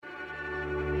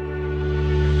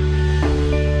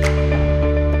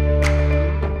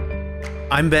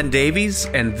I'm Ben Davies,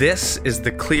 and this is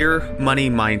the Clear Money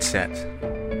Mindset.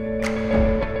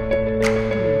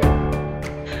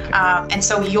 And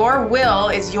so your will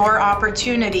is your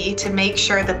opportunity to make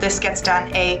sure that this gets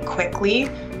done quickly,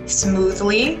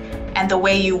 smoothly, and the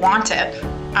way you want it,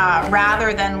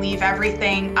 rather than leave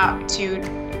everything up to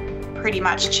pretty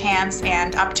much chance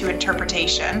and up to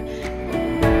interpretation.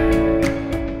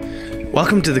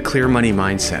 Welcome to the Clear Money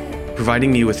Mindset,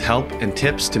 providing you with help and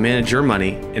tips to manage your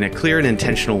money in a clear and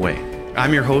intentional way.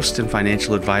 I'm your host and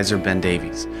financial advisor, Ben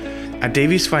Davies. At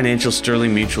Davies Financial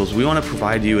Sterling Mutuals, we want to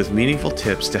provide you with meaningful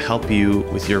tips to help you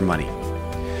with your money.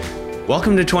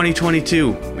 Welcome to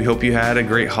 2022. We hope you had a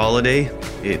great holiday.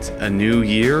 It's a new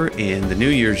year, and the new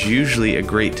year is usually a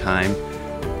great time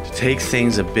to take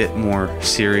things a bit more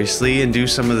seriously and do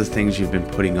some of the things you've been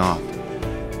putting off.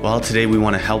 Well, today we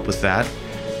want to help with that.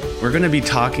 We're going to be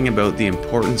talking about the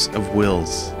importance of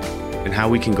wills and how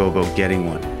we can go about getting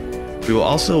one. We will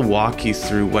also walk you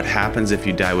through what happens if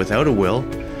you die without a will.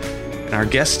 And our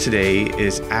guest today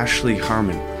is Ashley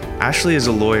Harmon. Ashley is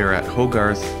a lawyer at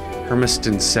Hogarth,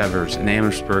 Hermiston Severs in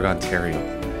Amherstburg, Ontario.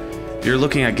 If you're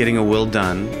looking at getting a will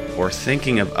done or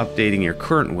thinking of updating your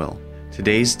current will,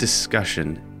 today's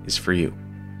discussion is for you.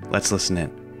 Let's listen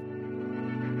in.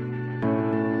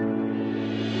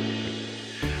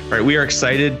 All right, we are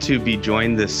excited to be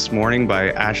joined this morning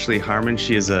by Ashley Harmon.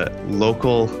 She is a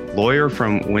local lawyer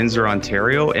from Windsor,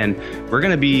 Ontario, and we're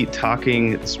going to be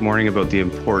talking this morning about the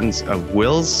importance of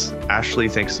wills. Ashley,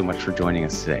 thanks so much for joining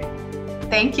us today.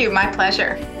 Thank you. My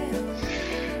pleasure.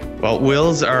 Well,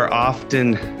 wills are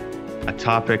often a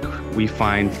topic we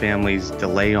find families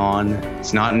delay on.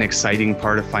 It's not an exciting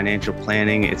part of financial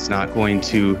planning. It's not going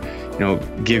to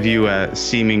give you a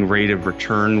seeming rate of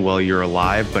return while you're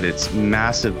alive, but it's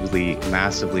massively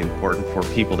important for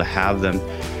people to have them.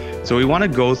 So we want to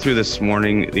go through this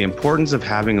morning the importance of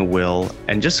having a will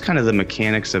and just kind of the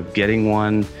mechanics of getting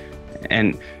one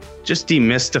and just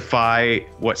demystify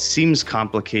what seems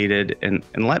complicated and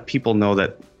let people know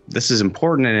that this is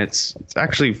important and it's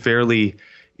actually fairly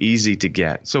easy to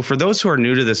get. So for those who are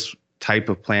new to this type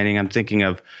of planning, I'm thinking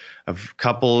of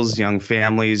couples, young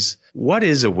families. What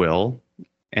is a will,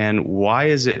 and why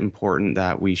is it important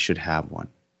that we should have one?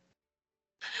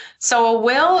 So a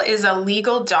will is a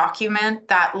legal document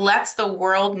that lets the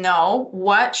world know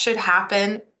what should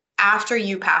happen after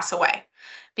you pass away.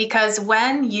 Because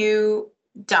when you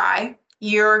die,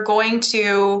 you're going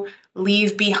to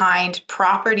leave behind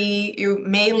property. You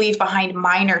may leave behind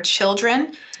minor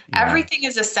children. Yeah. Everything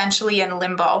is essentially in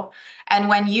limbo. And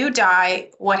when you die,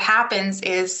 what happens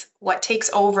is what takes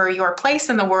over your place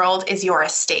in the world is your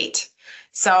estate.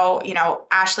 So,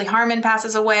 Ashley Harmon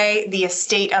passes away, the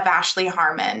estate of Ashley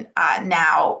Harmon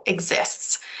now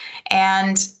exists.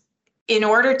 And in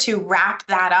order to wrap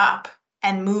that up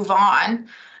and move on,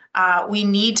 we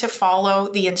need to follow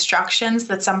the instructions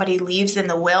that somebody leaves in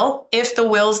the will, if the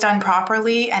will is done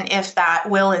properly and if that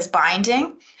will is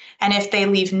binding. And if they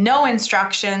leave no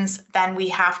instructions, then we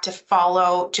have to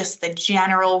follow just the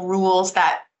general rules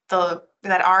that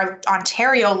our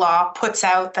Ontario law puts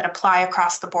out that apply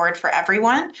across the board for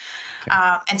everyone.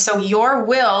 Okay. And so your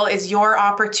will is your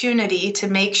opportunity to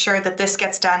make sure that this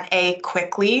gets done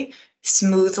quickly,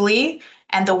 smoothly,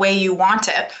 and the way you want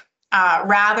it,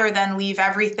 rather than leave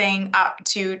everything up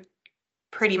to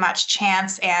pretty much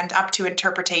chance and up to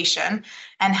interpretation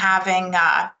and having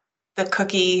the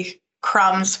cookie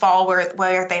crumbs fall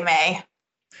where they may.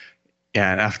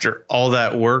 Yeah, and after all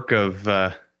that work of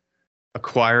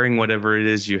acquiring whatever it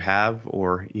is you have,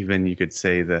 or even you could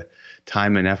say the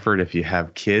time and effort if you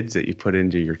have kids that you put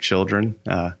into your children,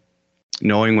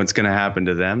 knowing what's going to happen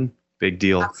to them, big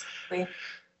deal. Absolutely.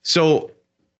 So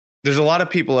there's a lot of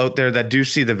people out there that do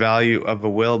see the value of a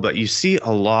will, but you see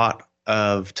a lot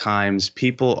of times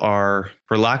people are,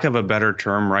 for lack of a better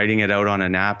term, writing it out on a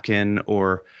napkin,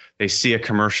 or they see a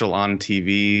commercial on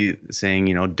TV saying,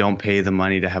 don't pay the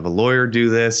money to have a lawyer do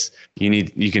this.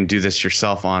 You can do this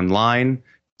yourself online.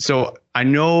 So I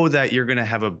know that you're going to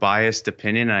have a biased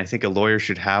opinion, and I think a lawyer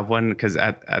should have one, because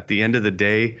at the end of the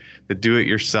day, the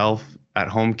do-it-yourself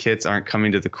at-home kits aren't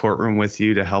coming to the courtroom with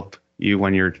you to help you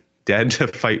when you're dead to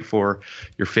fight for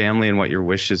your family and what your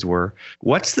wishes were.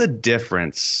 What's the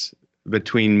difference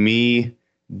between me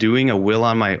doing a will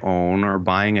on my own or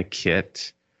buying a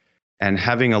kit and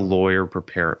having a lawyer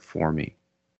prepare it for me?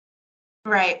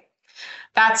 Right.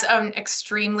 That's an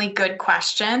extremely good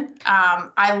question.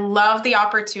 I love the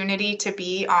opportunity to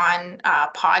be on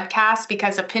podcasts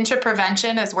because a pinch of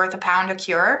prevention is worth a pound of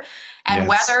cure. And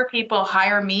yes, whether people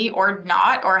hire me or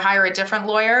not, or hire a different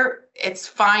lawyer, it's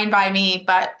fine by me.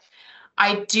 But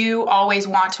I do always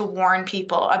want to warn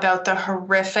people about the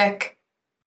horrific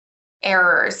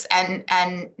errors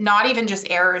and not even just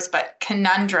errors, but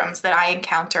conundrums that I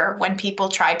encounter when people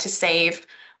try to save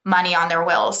money on their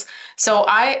wills. So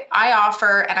I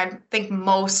offer, and I think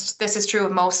this is true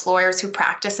of most lawyers who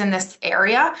practice in this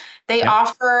area, they Yep.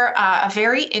 offer a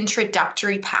very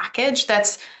introductory package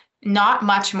that's not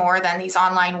much more than these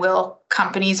online will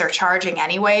companies are charging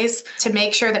anyways, to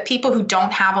make sure that people who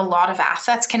don't have a lot of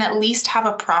assets can at least have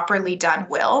a properly done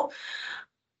will.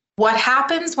 What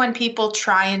happens when people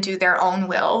try and do their own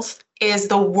wills is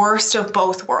the worst of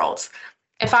both worlds.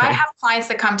 If I Okay. have clients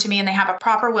that come to me and they have a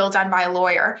proper will done by a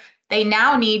lawyer, they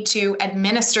now need to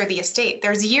administer the estate.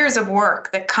 There's years of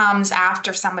work that comes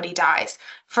after somebody dies.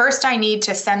 First, I need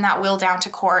to send that will down to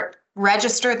court,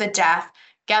 register the death,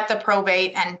 get the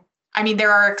probate. And I mean,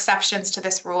 there are exceptions to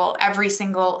this rule. Every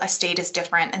single estate is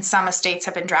different, and some estates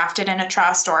have been drafted in a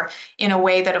trust or in a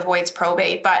way that avoids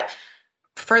probate. But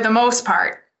for the most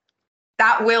part,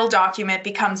 that will document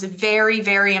becomes very,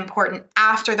 very important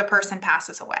after the person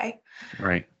passes away.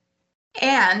 Right.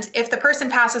 And if the person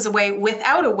passes away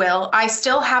without a will, I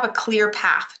still have a clear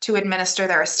path to administer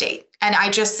their estate. And I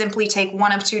just simply take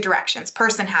one of two directions.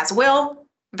 Person has will,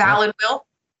 valid will,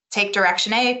 take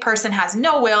direction A. Person has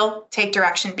no will, take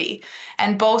direction B.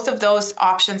 And both of those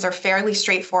options are fairly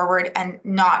straightforward and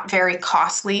not very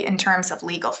costly in terms of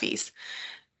legal fees.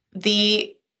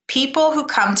 The people who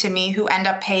come to me who end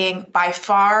up paying by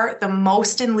far the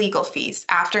most in legal fees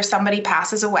after somebody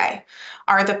passes away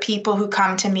are the people who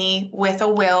come to me with a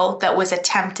will that was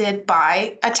attempted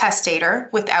by a testator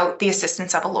without the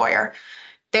assistance of a lawyer.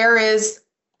 There is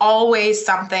always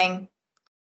something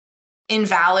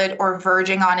invalid or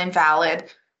verging on invalid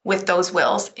with those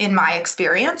wills, in my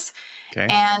experience. Okay.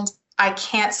 And I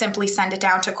can't simply send it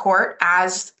down to court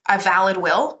as a valid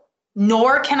will,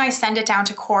 nor can I send it down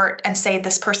to court and say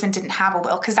this person didn't have a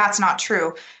will, because that's not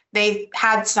true. They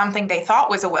had something they thought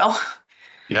was a will.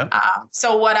 Yeah.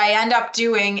 So what I end up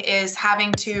doing is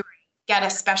having to get a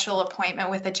special appointment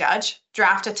with a judge,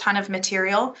 draft a ton of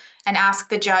material, and ask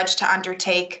the judge to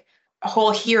undertake a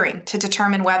whole hearing to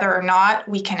determine whether or not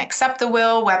we can accept the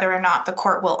will, whether or not the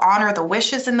court will honor the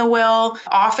wishes in the will.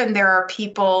 Often there are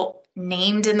people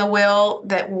named in the will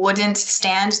that wouldn't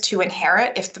stand to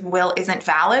inherit if the will isn't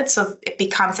valid. So it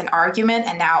becomes an argument,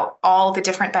 and now all the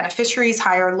different beneficiaries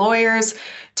hire lawyers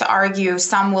to argue.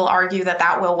 Some will argue that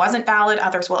that will wasn't valid.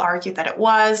 Others will argue that it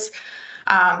was.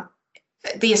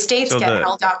 The estates get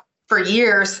held up for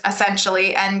years,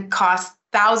 essentially, and cost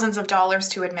thousands of dollars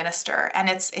to administer. And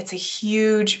it's a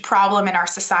huge problem in our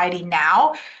society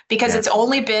now, because it's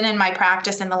only been in my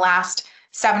practice in the last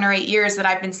 7 or 8 years that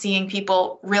I've been seeing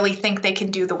people really think they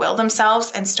can do the will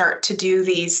themselves and start to do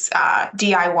these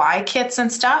DIY kits and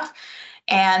stuff.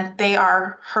 And they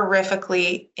are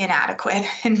horrifically inadequate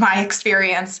in my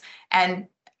experience. And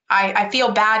I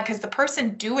feel bad because the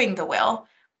person doing the will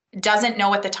doesn't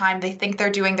know at the time. They think they're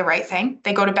doing the right thing.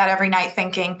 They go to bed every night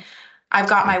thinking, I've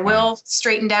got my will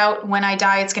straightened out. When I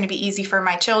die, it's going to be easy for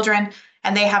my children.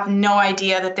 And they have no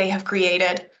idea that they have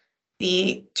created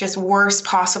the just worst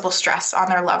possible stress on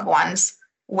their loved ones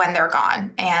when they're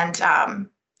gone. And a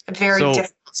very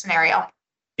difficult scenario.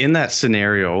 In that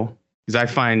scenario, because I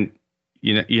find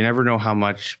you never know how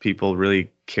much people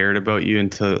really cared about you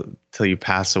until you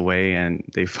pass away and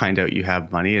they find out you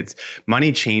have money.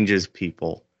 Money changes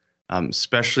people,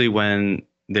 especially when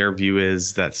their view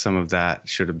is that some of that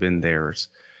should have been theirs.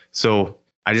 So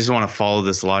I just want to follow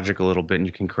this logic a little bit, and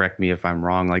you can correct me if I'm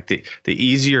wrong. Like the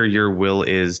easier your will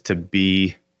is to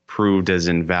be proved as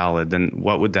invalid, then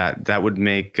what would that would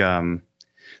make then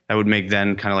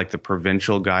kind of like the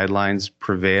provincial guidelines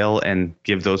prevail and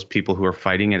give those people who are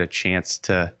fighting it a chance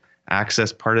to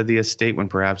access part of the estate when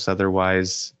perhaps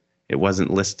otherwise it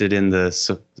wasn't listed in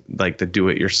the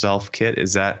do-it-yourself kit.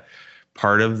 Is that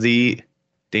part of the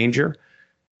danger?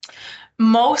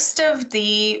 Most of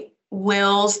the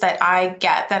wills that I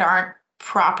get that aren't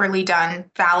properly done,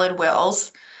 valid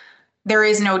wills, there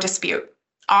is no dispute.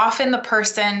 Often the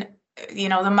person, the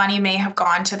money may have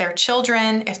gone to their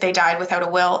children if they died without a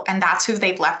will, and that's who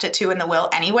they've left it to in the will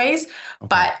anyways. Okay.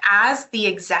 But as the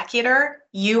executor,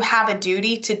 you have a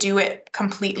duty to do it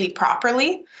completely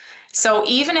properly. So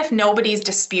even if nobody's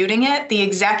disputing it, the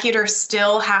executor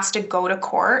still has to go to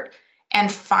court and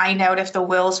find out if the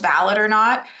will's valid or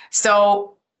not.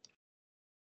 So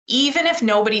even if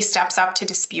nobody steps up to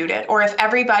dispute it, or if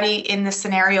everybody in the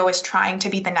scenario is trying to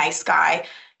be the nice guy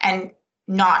and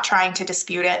not trying to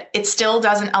dispute it, it still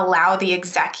doesn't allow the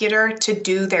executor to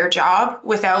do their job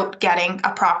without getting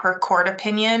a proper court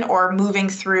opinion or moving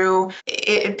through.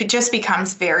 It just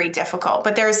becomes very difficult.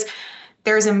 But there's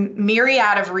there's a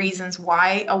myriad of reasons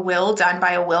why a will done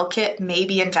by a will kit may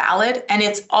be invalid. And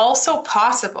it's also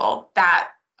possible that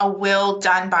a will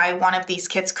done by one of these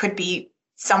kits could be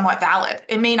somewhat valid.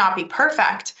 It may not be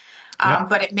perfect,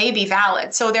 but it may be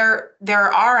valid. So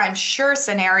there are, I'm sure,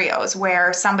 scenarios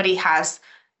where somebody has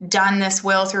done this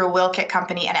will through a will kit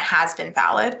company and it has been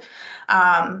valid.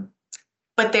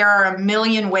 But there are a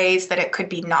million ways that it could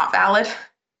be not valid.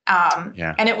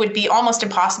 And it would be almost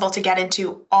impossible to get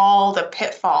into all the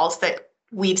pitfalls that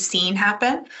we've seen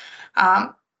happen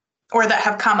or that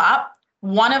have come up.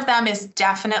 One of them is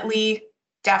definitely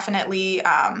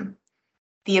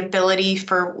the ability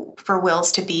for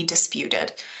wills to be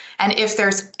disputed. And if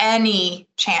there's any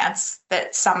chance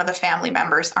that some of the family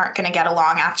members aren't going to get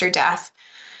along after death,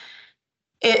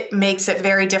 it makes it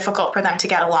very difficult for them to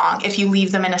get along if you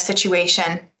leave them in a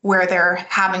situation where they're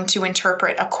having to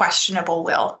interpret a questionable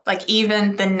will. Like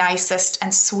even the nicest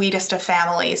and sweetest of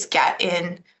families get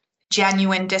in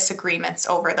genuine disagreements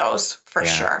over those, for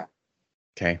sure.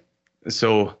 Okay.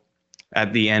 So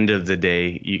at the end of the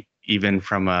day, even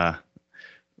from a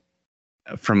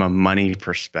money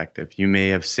perspective, you may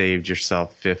have saved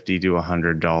yourself $50 to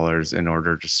 $100 in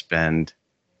order to spend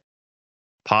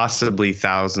possibly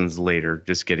thousands later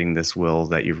just getting this will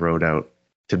that you wrote out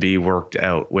to be worked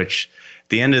out, which at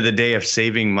the end of the day, if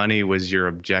saving money was your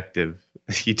objective,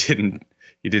 you didn't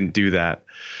do that.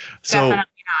 So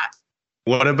definitely not.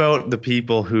 What about the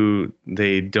people who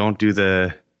they don't do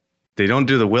the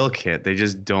will kit? They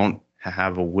just don't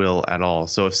have a will at all.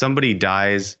 So if somebody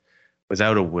dies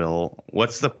without a will,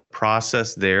 what's the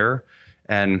process there?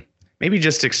 And maybe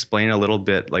just explain a little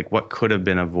bit like what could have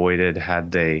been avoided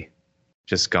had they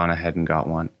just gone ahead and got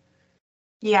one.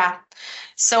 Yeah.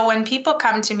 So when people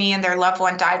come to me and their loved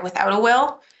one died without a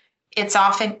will, it's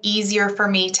often easier for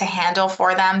me to handle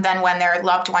for them than when their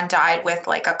loved one died with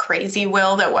like a crazy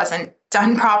will that wasn't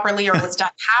done properly or was done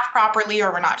half properly,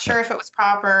 or we're not sure if it was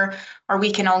proper, or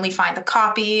we can only find the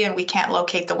copy and we can't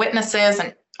locate the witnesses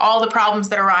and all the problems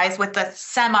that arise with the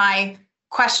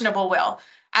semi-questionable will.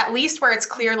 At least where it's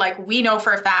clear, like we know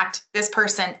for a fact this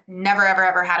person never, ever,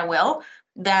 ever had a will,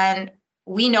 then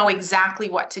we know exactly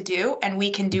what to do and we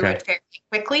can do it very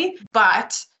quickly.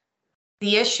 But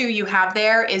the issue you have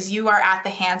there is you are at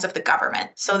the hands of the government.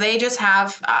 So they just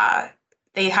have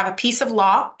they have a piece of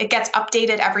law. It gets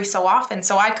updated every so often.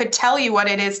 So I could tell you what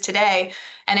it is today,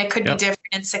 and it could be different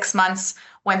in 6 months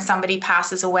when somebody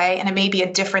passes away, and it may be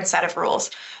a different set of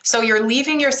rules. So you're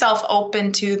leaving yourself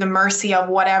open to the mercy of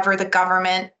whatever the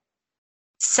government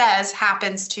says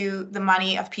happens to the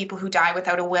money of people who die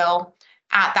without a will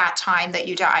at that time that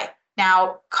you die.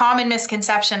 Now, common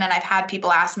misconception, and I've had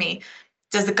people ask me,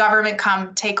 does the government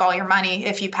come take all your money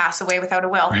if you pass away without a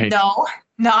will? Right. No,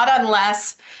 not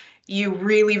unless you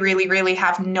really, really, really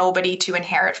have nobody to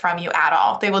inherit from you at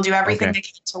all. They will do everything they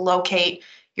can to locate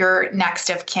your next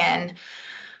of kin.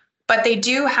 But they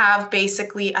do have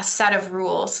basically a set of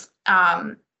rules,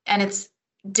 and it's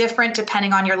different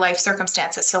depending on your life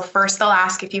circumstances. So first they'll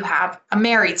ask if you have a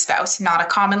married spouse, not a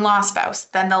common law spouse.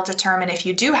 Then they'll determine if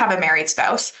you do have a married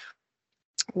spouse,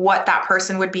 what that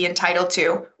person would be entitled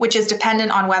to, which is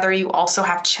dependent on whether you also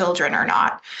have children or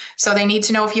not. So they need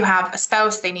to know if you have a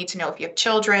spouse, they need to know if you have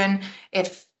children.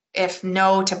 If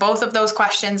no to both of those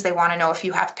questions, they want to know if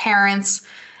you have parents.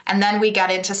 And then we get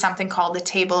into something called the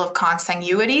table of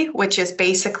consanguinity, which is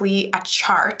basically a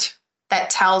chart that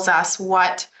tells us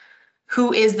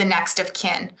who is the next of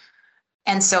kin.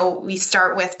 And so we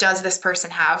start with, does this person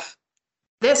have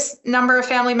this number of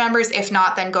family members? If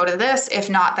not, then go to this. If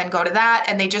not, then go to that.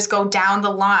 And they just go down the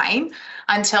line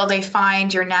until they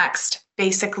find your next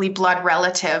basically blood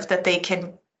relative that they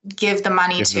can give the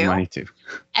money to.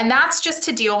 And that's just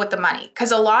to deal with the money.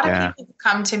 Because a lot of people who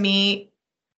come to me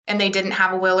and they didn't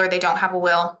have a will or they don't have a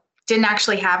will, didn't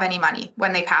actually have any money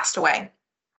when they passed away.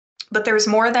 But there's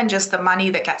more than just the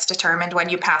money that gets determined when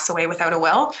you pass away without a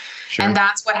will. Sure. And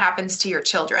that's what happens to your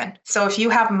children. So if you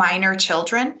have minor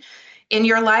children in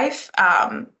your life,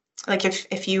 like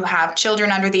if you have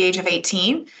children under the age of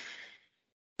 18,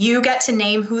 you get to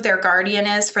name who their guardian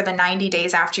is for the 90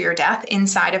 days after your death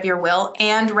inside of your will,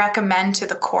 and recommend to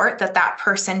the court that that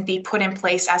person be put in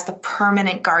place as the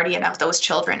permanent guardian of those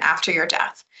children after your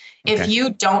death. If you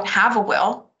don't have a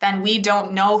will, then we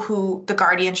don't know who the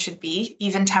guardian should be,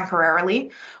 even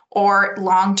temporarily or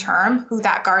long-term, who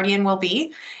that guardian will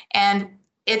be. And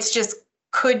it's just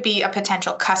could be a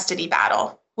potential custody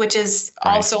battle, which is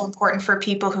also important for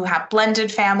people who have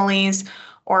blended families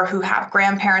or who have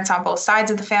grandparents on both sides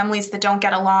of the families that don't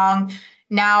get along.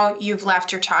 Now you've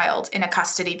left your child in a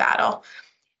custody battle.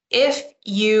 If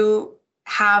you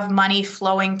have money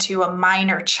flowing to a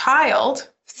minor child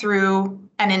through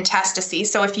an intestacy.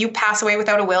 So if you pass away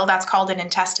without a will, that's called an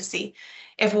intestacy.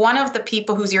 If one of the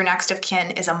people who's your next of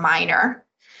kin is a minor,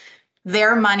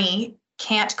 their money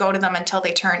can't go to them until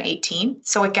they turn 18.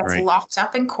 So it gets Right. locked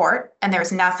up in court and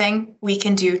there's nothing we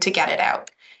can do to get it out.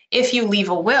 If you leave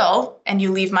a will and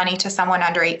you leave money to someone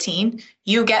under 18,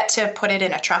 you get to put it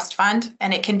in a trust fund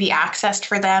and it can be accessed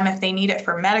for them if they need it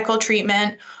for medical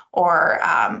treatment or,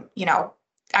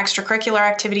 extracurricular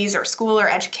activities or school or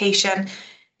education.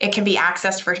 It can be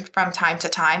accessed from time to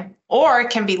time, or it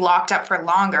can be locked up for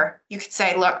longer. You could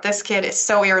say, look, this kid is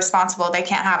so irresponsible, they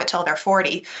can't have it till they're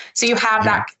 40. So you have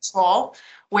that control.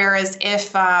 Whereas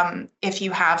if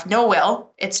you have no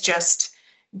will, it's just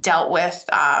dealt with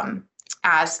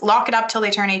as lock it up till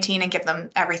they turn 18 and give them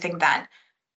everything then.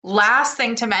 Last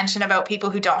thing to mention about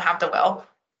people who don't have the will.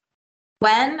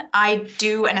 When I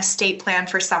do an estate plan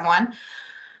for someone,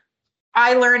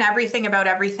 I learn everything about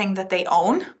everything that they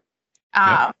own.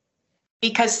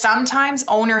 Because sometimes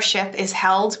ownership is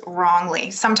held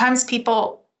wrongly. Sometimes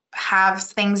people have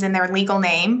things in their legal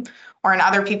name or in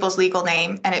other people's legal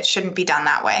name, and it shouldn't be done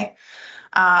that way.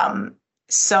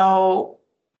 So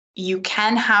you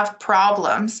can have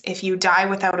problems if you die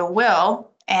without a will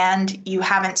and you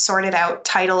haven't sorted out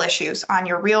title issues on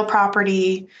your real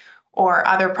property or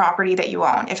other property that you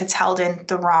own if it's held in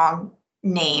the wrong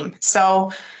name.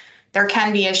 So there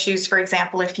can be issues, for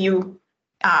example, if you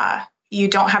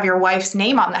don't have your wife's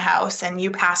name on the house and you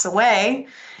pass away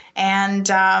and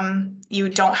you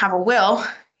don't have a will,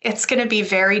 it's going to be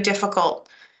very difficult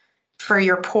for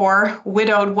your poor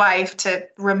widowed wife to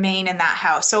remain in that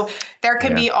house. So there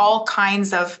can be all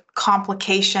kinds of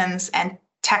complications and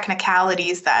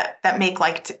technicalities that make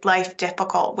life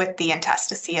difficult with the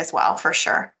intestacy as well, for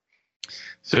sure.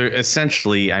 So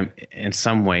essentially, I'm in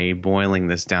some way boiling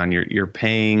this down. You're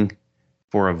paying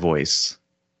for a voice,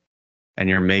 and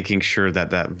you're making sure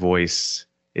that that voice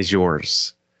is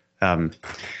yours,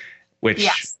 which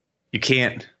you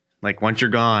can't. Like once you're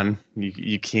gone,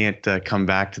 you can't come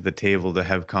back to the table to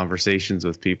have conversations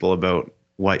with people about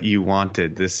what you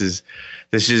wanted. This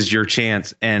is your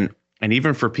chance, and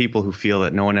even for people who feel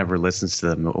that no one ever listens to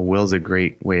them, a will's a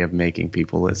great way of making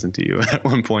people listen to you at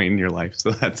one point in your life.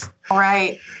 So that's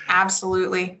right.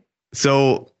 Absolutely.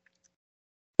 So,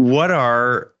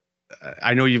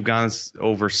 I know you've gone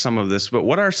over some of this, but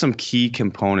what are some key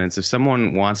components if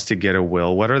someone wants to get a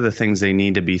will? What are the things they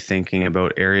need to be thinking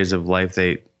about, areas of life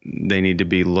they need to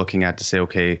be looking at to say,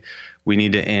 okay, we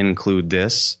need to include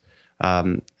this?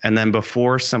 And then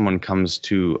before someone comes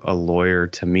to a lawyer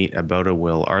to meet about a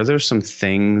will, are there some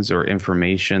things or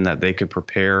information that they could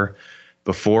prepare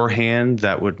beforehand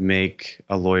that would make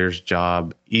a lawyer's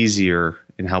job easier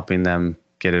in helping them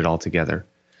get it all together?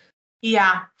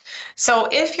 Yeah. So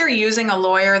if you're using a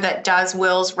lawyer that does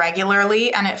wills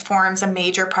regularly and it forms a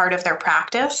major part of their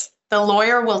practice, the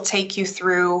lawyer will take you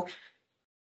through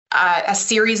a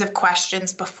series of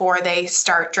questions before they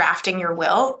start drafting your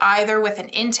will, either with an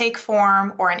intake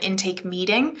form or an intake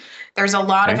meeting. There's a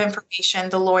lot of information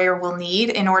the lawyer will need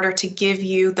in order to give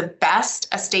you the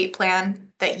best estate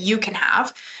plan that you can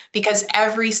have, because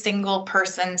every single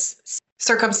person's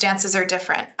circumstances are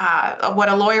different. What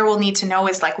a lawyer will need to know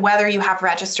is like whether you have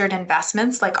registered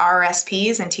investments like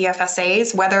RRSPs and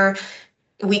TFSAs, whether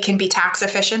we can be tax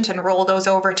efficient and roll those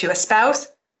over to a spouse,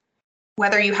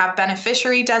 whether you have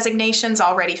beneficiary designations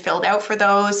already filled out for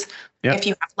those, if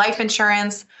you have life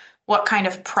insurance, what kind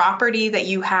of property that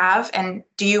you have, and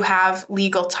do you have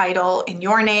legal title in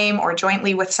your name or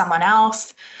jointly with someone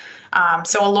else?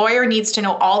 So a lawyer needs to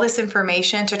know all this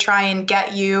information to try and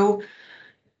get you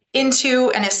into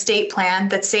an estate plan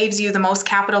that saves you the most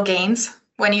capital gains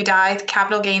when you die.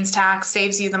 Capital gains tax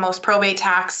saves you the most probate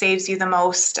tax, saves you the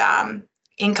most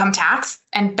income tax,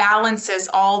 and balances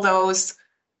all those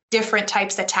different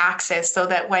types of taxes so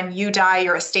that when you die,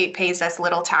 your estate pays as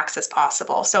little tax as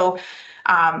possible. So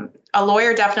a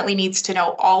lawyer definitely needs to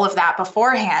know all of that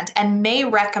beforehand and may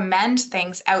recommend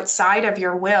things outside of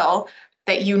your will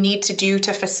that you need to do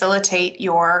to facilitate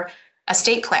your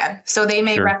estate plan. So they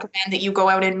may recommend that you go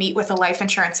out and meet with a life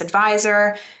insurance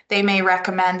advisor. They may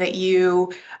recommend that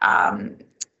you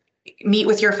meet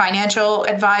with your financial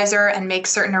advisor and make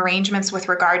certain arrangements with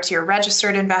regard to your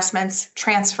registered investments.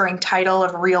 Transferring title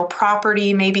of real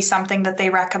property may be something that they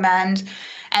recommend.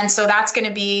 And so that's going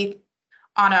to be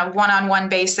on a one-on-one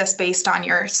basis based on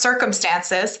your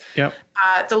circumstances.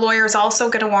 The lawyer is also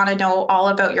going to want to know all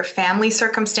about your family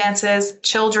circumstances,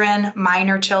 children,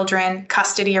 minor children,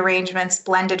 custody arrangements,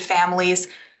 blended families,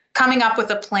 coming up with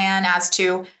a plan as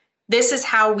to this is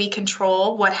how we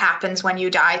control what happens when you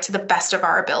die to the best of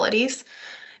our abilities.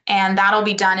 And that'll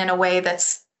be done in a way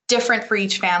that's different for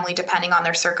each family depending on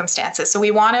their circumstances. So we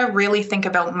want to really think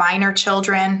about minor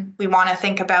children. We want to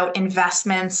think about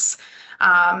investments.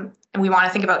 And we want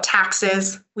to think about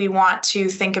taxes. We want to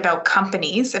think about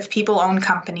companies, if people own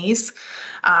companies,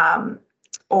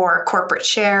 or corporate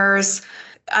shares.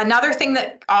 Another thing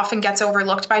that often gets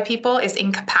overlooked by people is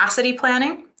incapacity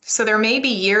planning. So there may be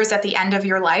years at the end of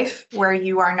your life where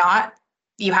you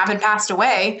haven't passed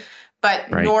away, but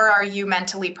Right. nor are you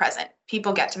mentally present.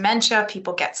 People get dementia,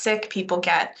 people get sick, people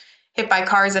get hit by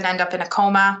cars and end up in a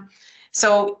coma.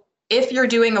 So if you're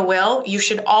doing a will, you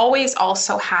should always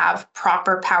also have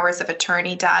proper powers of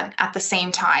attorney done at the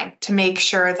same time to make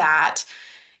sure that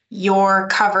you're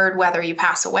covered whether you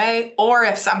pass away or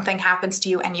if something happens to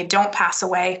you and you don't pass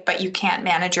away, but you can't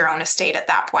manage your own estate at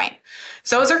that point.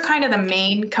 So those are kind of the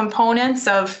main components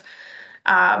of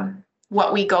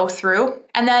what we go through.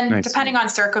 And then depending on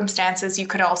circumstances, you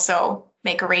could also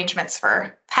make arrangements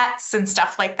for pets and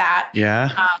stuff like that.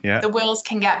 Yeah. The wills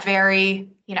can get very,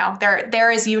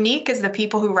 they're as unique as the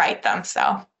people who write them.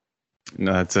 So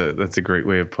no, that's a great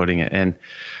way of putting it. And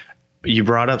you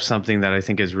brought up something that I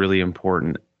think is really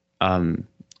important.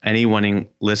 Anyone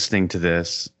listening to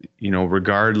this,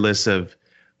 regardless of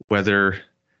whether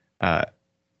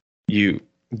you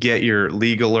get your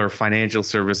legal or financial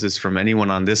services from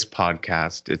anyone on this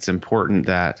podcast, it's important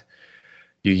that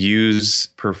you use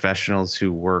professionals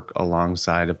who work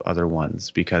alongside of other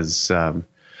ones, because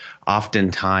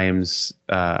oftentimes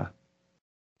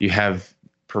you have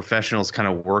professionals kind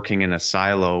of working in a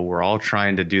silo. We're all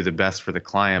trying to do the best for the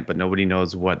client, but nobody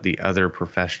knows what the other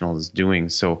professional is doing.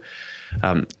 So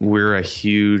we're a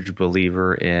huge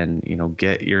believer in,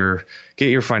 get your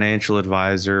financial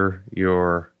advisor,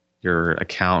 your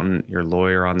accountant, your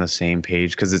lawyer on the same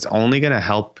page, because it's only going to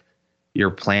help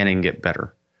your planning get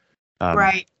better.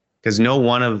 Right. Because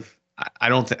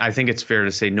I think it's fair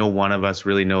to say no one of us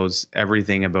really knows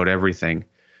everything about everything.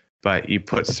 But you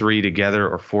put 3 together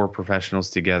or 4 professionals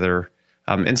together,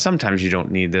 and sometimes you don't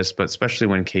need this, but especially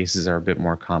when cases are a bit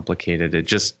more complicated, it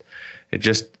just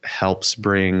helps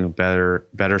bring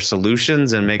better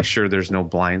solutions and make sure there's no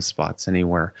blind spots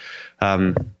anywhere.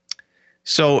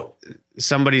 So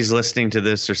somebody's listening to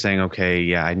this, they're saying, okay,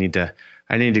 yeah, I need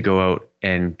to go out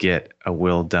and get a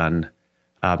will done.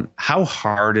 How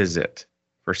hard is it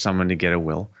for someone to get a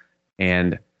will,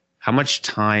 and how much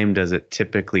time does it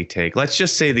typically take? Let's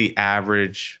just say the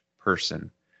average person.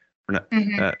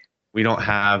 We don't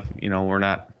have, we're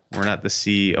not the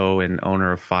CEO and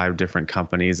owner of 5 different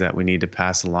companies that we need to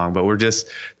pass along, but we're just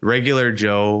regular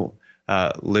Joe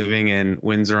living in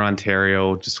Windsor,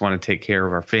 Ontario, just want to take care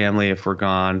of our family if we're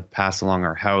gone, pass along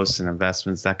our house and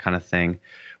investments, that kind of thing.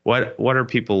 What are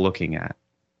people looking at?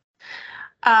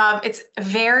 It's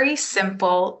very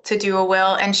simple to do a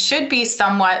will and should be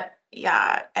somewhat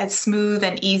a smooth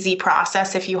and easy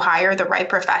process if you hire the right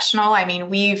professional. I mean,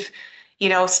 we've,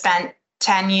 spent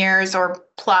 10 years or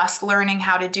plus learning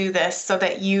how to do this so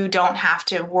that you don't have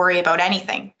to worry about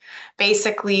anything.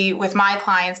 Basically, with my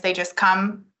clients, they just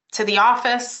come to the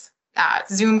office.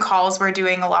 Zoom calls we're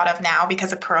doing a lot of now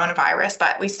because of coronavirus,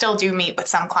 but we still do meet with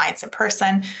some clients in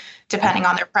person, depending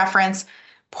on their preference.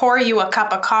 Pour you a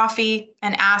cup of coffee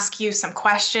and ask you some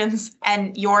questions,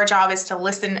 and your job is to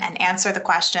listen and answer the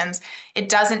questions. It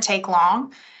doesn't take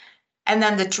long. And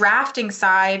then the drafting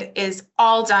side is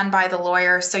all done by the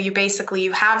lawyer. So you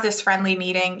have this friendly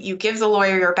meeting, you give the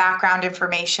lawyer your background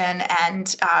information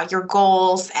and your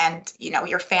goals and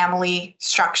your family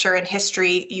structure and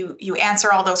history. You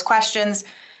answer all those questions.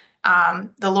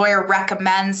 The lawyer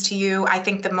recommends to you, I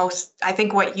think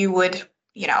what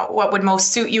would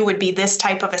most suit you would be this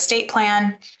type of estate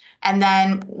plan. And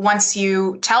then once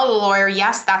you tell the lawyer,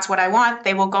 yes, that's what I want,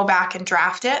 they will go back and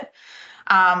draft it.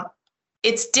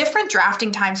 It's different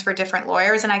drafting times for different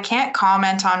lawyers, and I can't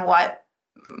comment on what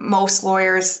most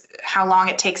lawyers, how long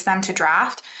it takes them to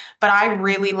draft, but I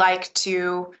really like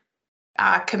to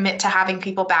commit to having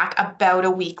people back about a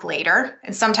week later.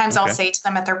 And sometimes I'll say to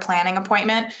them at their planning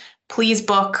appointment, please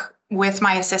book with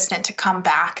my assistant to come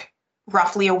back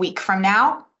roughly a week from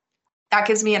now. That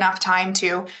gives me enough time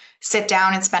to sit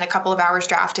down and spend a couple of hours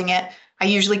drafting it. I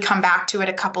usually come back to it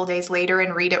a couple of days later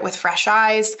and read it with fresh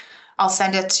eyes. I'll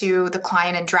send it to the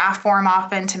client in draft form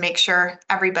often to make sure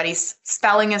everybody's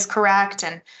spelling is correct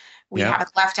and we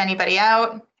haven't left anybody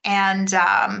out. And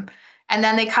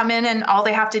then they come in and all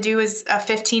they have to do is a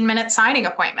 15-minute signing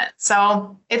appointment.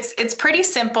 So it's pretty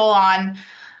simple on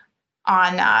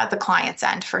the client's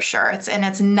end for sure.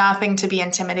 It's nothing to be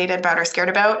intimidated about or scared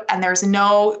about. And there's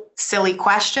no silly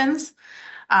questions.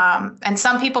 And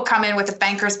some people come in with a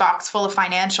banker's box full of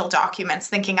financial documents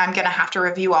thinking I'm going to have to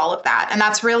review all of that. And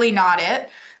that's really not it.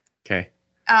 Okay.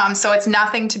 So it's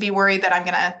nothing to be worried that I'm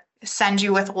going to send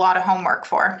you with a lot of homework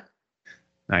for.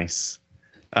 Nice.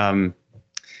 One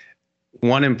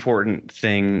important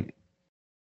thing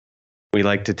we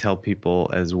like to tell people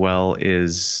as well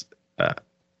is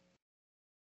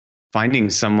finding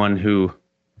someone who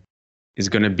is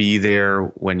going to be there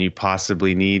when you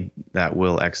possibly need that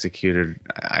will executed.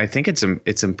 I think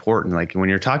it's important. Like when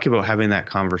you're talking about having that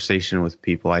conversation with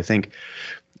people, I think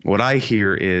what I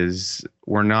hear is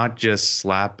we're not just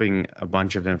slapping a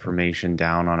bunch of information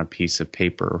down on a piece of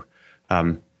paper,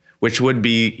 which would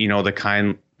be,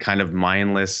 the kind of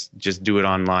mindless, just do it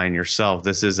online yourself.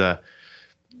 This is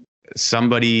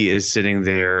somebody is sitting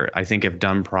there, I think if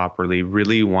done properly,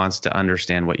 really wants to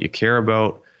understand what you care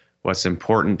about, what's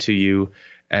important to you,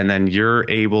 and then you're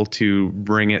able to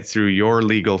bring it through your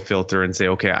legal filter and say,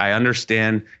 okay, I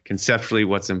understand conceptually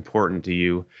what's important to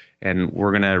you, and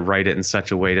we're going to write it in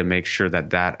such a way to make sure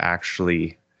that that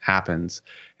actually happens.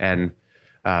 And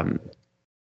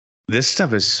this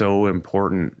stuff is so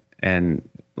important. And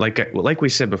like we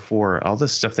said before, all the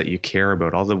stuff that you care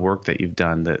about, all the work that you've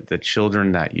done, the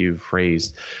children that you've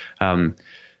raised,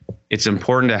 it's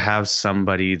important to have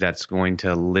somebody that's going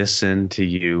to listen to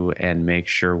you and make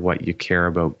sure what you care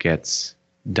about gets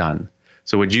done.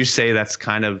 So would you say that's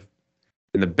kind of,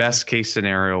 in the best case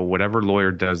scenario, whatever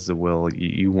lawyer does the will,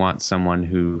 you want someone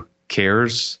who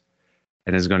cares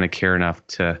and is going to care enough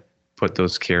to put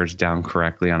those cares down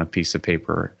correctly on a piece of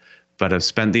paper, but have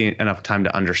spent enough time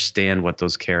to understand what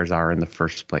those cares are in the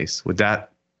first place? Would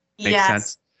that make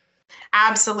sense?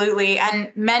 Absolutely.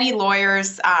 And many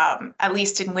lawyers, at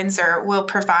least in Windsor, will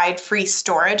provide free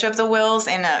storage of the wills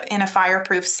in a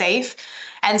fireproof safe.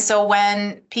 And so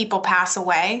when people pass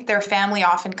away, their family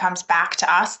often comes back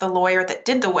to us, the lawyer that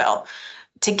did the will,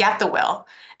 to get the will.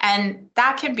 And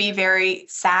that can be very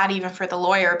sad even for the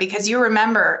lawyer, because you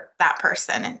remember that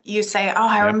person and you say, oh,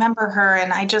 I remember her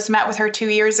and I just met with her 2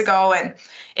 years ago. And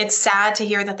it's sad to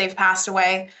hear that they've passed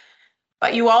away.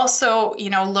 But you also,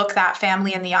 look that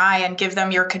family in the eye and give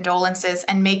them your condolences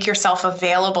and make yourself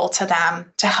available to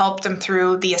them to help them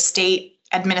through the estate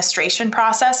administration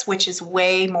process, which is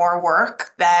way more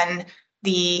work than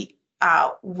the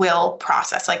will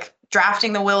process. Like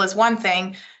drafting the will is one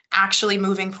thing. Actually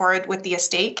moving forward with the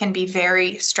estate can be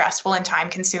very stressful and time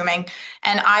consuming.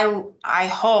 And I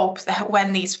hope that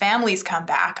when these families come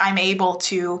back, I'm able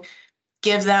to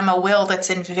give them a will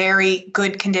that's in very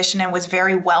good condition and was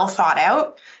very well thought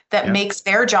out, that makes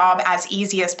their job as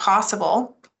easy as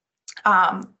possible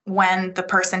when the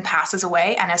person passes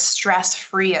away, and as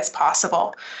stress-free as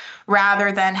possible,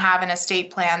 rather than have an estate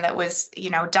plan that was,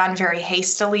 done very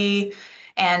hastily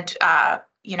and,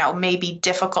 maybe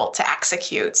difficult to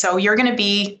execute. So you're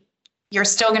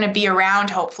still going to be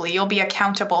around, hopefully. You'll be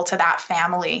accountable to that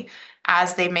family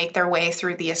as they make their way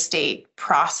through the estate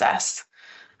process.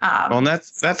 Well, and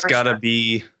that's got to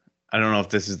be, I don't know if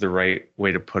this is the right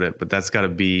way to put it, but that's got to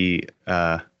be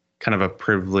kind of a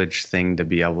privileged thing to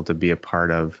be able to be a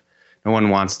part of. No one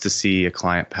wants to see a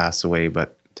client pass away,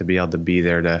 but to be able to be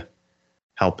there to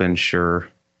help ensure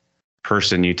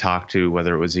person you talked to,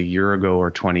 whether it was a year ago or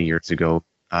 20 years ago,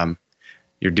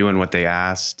 you're doing what they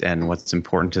asked and what's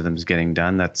important to them is getting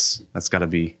done. That's got to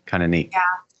be kind of neat. Yeah.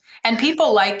 And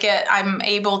people like it. I'm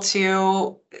able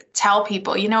to tell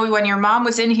people, when your mom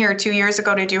was in here 2 years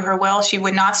ago to do her will, she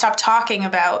would not stop talking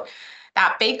about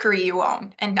that bakery you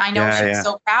own. And I know she's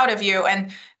so proud of you.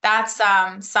 And that's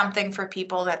something for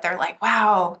people that they're like,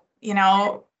 wow,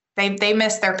 they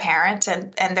miss their parent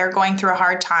and they're going through a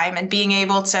hard time, and being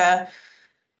able to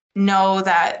know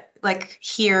that, like,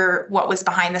 hear what was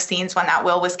behind the scenes when that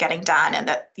will was getting done, and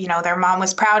that, their mom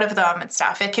was proud of them and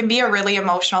stuff. It can be a really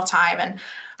emotional time. And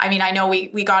I mean, I know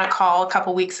we got a call a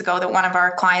couple weeks ago that one of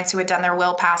our clients who had done their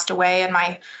will passed away, and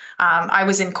I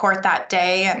was in court that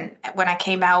day, and when I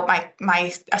came out,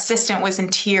 my assistant was in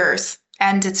tears,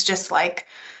 and it's just like,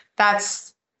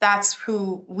 that's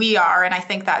who we are, and I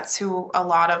think that's who a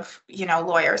lot of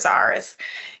lawyers are. Is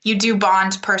you do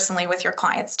bond personally with your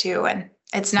clients too, and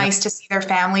it's nice to see their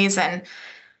families and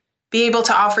be able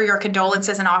to offer your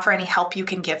condolences and offer any help you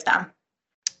can give them.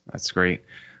 That's great.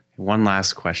 One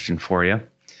last question for you.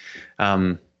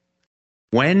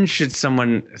 When should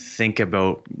someone think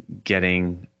about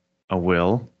getting a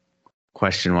will?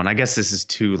 Question one. I guess this is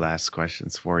two last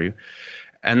questions for you.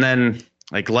 And then,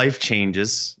 like, life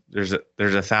changes. There's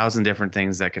 1,000 different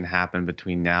things that can happen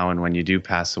between now and when you do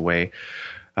pass away.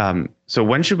 So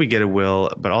when should we get a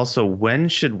will? But also, when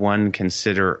should one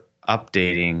consider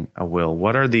updating a will?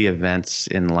 What are the events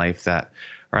in life that,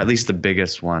 or at least the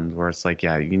biggest ones, where it's like,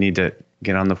 you need to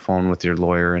get on the phone with your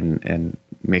lawyer and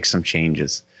make some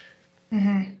changes?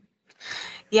 Mm-hmm.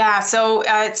 Yeah, so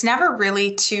it's never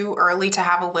really too early to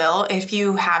have a will if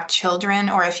you have children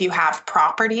or if you have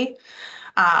property.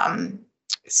 Um,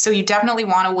 so you definitely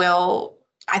want a will.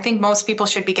 I think most people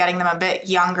should be getting them a bit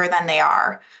younger than they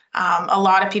are. A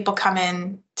lot of people come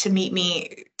in to meet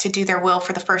me to do their will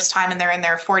for the first time and they're in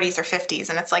their 40s or 50s.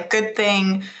 And it's like, good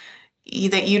thing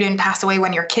that you didn't pass away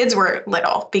when your kids were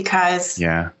little because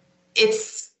Yeah.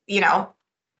 it's,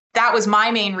 that was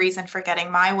my main reason for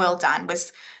getting my will done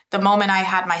was the moment I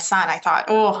had my son, I thought,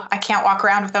 oh, I can't walk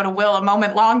around without a will a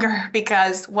moment longer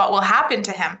because what will happen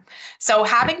to him? So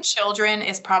having children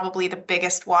is probably the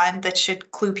biggest one that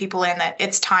should clue people in that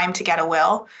it's time to get a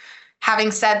will.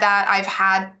 Having said that, I've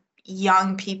had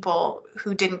young people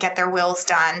who didn't get their wills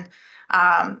done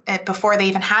before they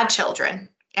even had children.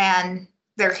 And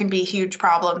there can be huge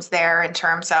problems there in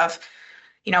terms of,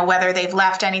 whether they've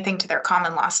left anything to their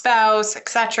common law spouse,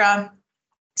 etc.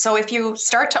 So if you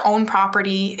start to own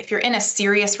property, if you're in a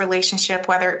serious relationship,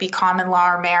 whether it be common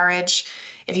law or marriage,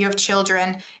 if you have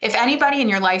children, if anybody in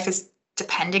your life is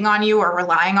depending on you or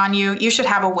relying on you, you should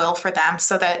have a will for them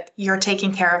so that you're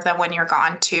taking care of them when you're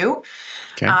gone too.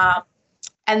 Okay.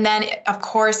 And then, of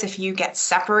course, if you get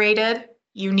separated,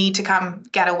 you need to come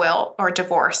get a will or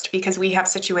divorced because we have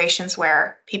situations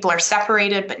where people are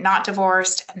separated but not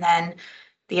divorced. And then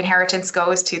the inheritance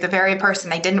goes to the very person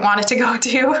they didn't want it to go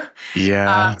to.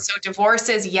 Yeah. So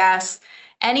divorces, yes.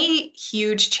 Any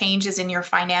huge changes in your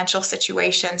financial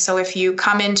situation. So if you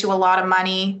come into a lot of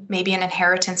money, maybe an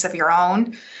inheritance of your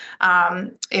own,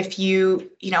 if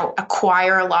you,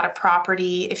 acquire a lot of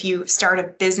property, if you start a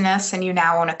business and you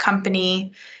now own a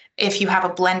company, if you have a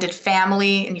blended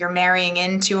family and you're marrying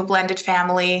into a blended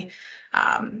family,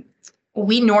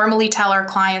 we normally tell our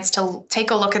clients to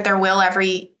take a look at their will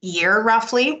every year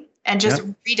roughly and just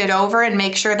read it over and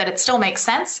make sure that it still makes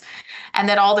sense and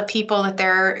that all the people that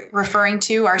they're referring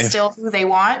to are still who they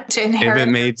want to inherit. If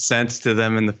it made sense to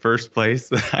them in the first place.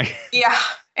 Yeah,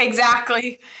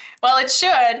 exactly. Well, it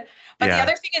should. But the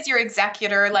other thing is your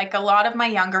executor. Like a lot of my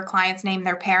younger clients name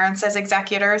their parents as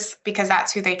executors because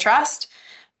that's who they trust.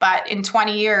 But in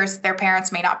 20 years, their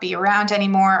parents may not be around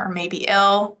anymore or may be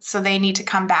ill. So they need to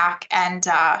come back and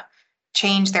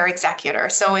change their executor.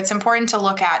 So it's important to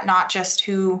look at not just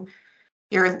who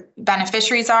your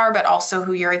beneficiaries are, but also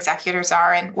who your executors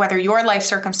are and whether your life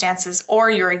circumstances or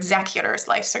your executor's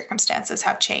life circumstances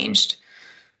have changed.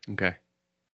 Okay.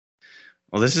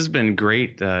 Well, this has been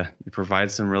great. You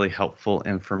provide some really helpful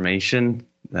information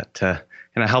that kind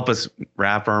of help us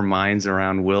wrap our minds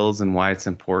around wills and why it's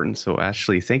important. So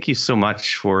Ashley, thank you so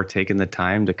much for taking the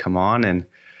time to come on and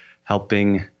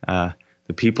helping the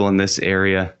people in this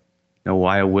area know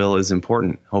why a will is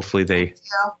important. Hopefully they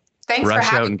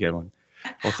rush out and get one.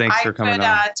 Well, thanks for coming on.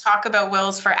 I could talk about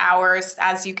wills for hours,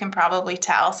 as you can probably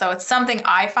tell. So it's something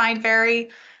I find very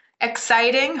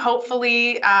exciting.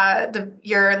 Hopefully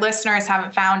your listeners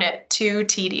haven't found it too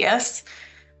tedious,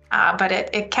 but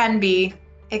it can be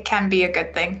a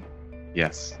good thing.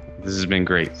 Yes, this has been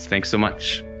great. Thanks so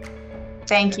much.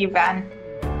 Thank you, Ben.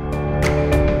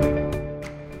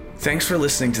 Thanks for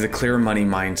listening to the Clear Money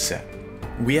Mindset.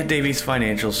 We at Davies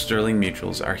Financial Sterling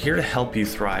Mutuals are here to help you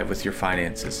thrive with your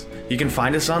finances. You can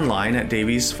find us online at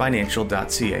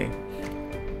daviesfinancial.ca.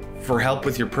 For help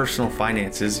with your personal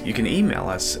finances, you can email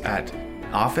us at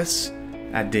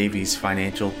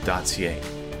office@daviesfinancial.ca.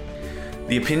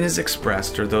 The opinions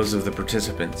expressed are those of the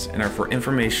participants and are for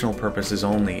informational purposes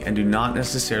only and do not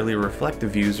necessarily reflect the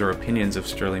views or opinions of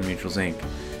Sterling Mutuals Inc.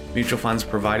 Mutual funds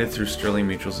provided through Sterling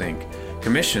Mutuals Inc.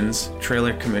 Commissions,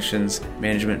 trailer commissions,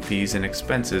 management fees, and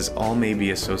expenses all may be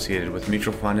associated with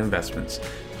mutual fund investments.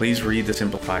 Please read the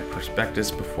simplified prospectus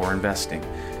before investing.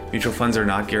 Mutual funds are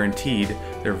not guaranteed,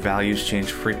 their values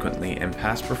change frequently, and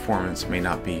past performance may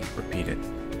not be repeated.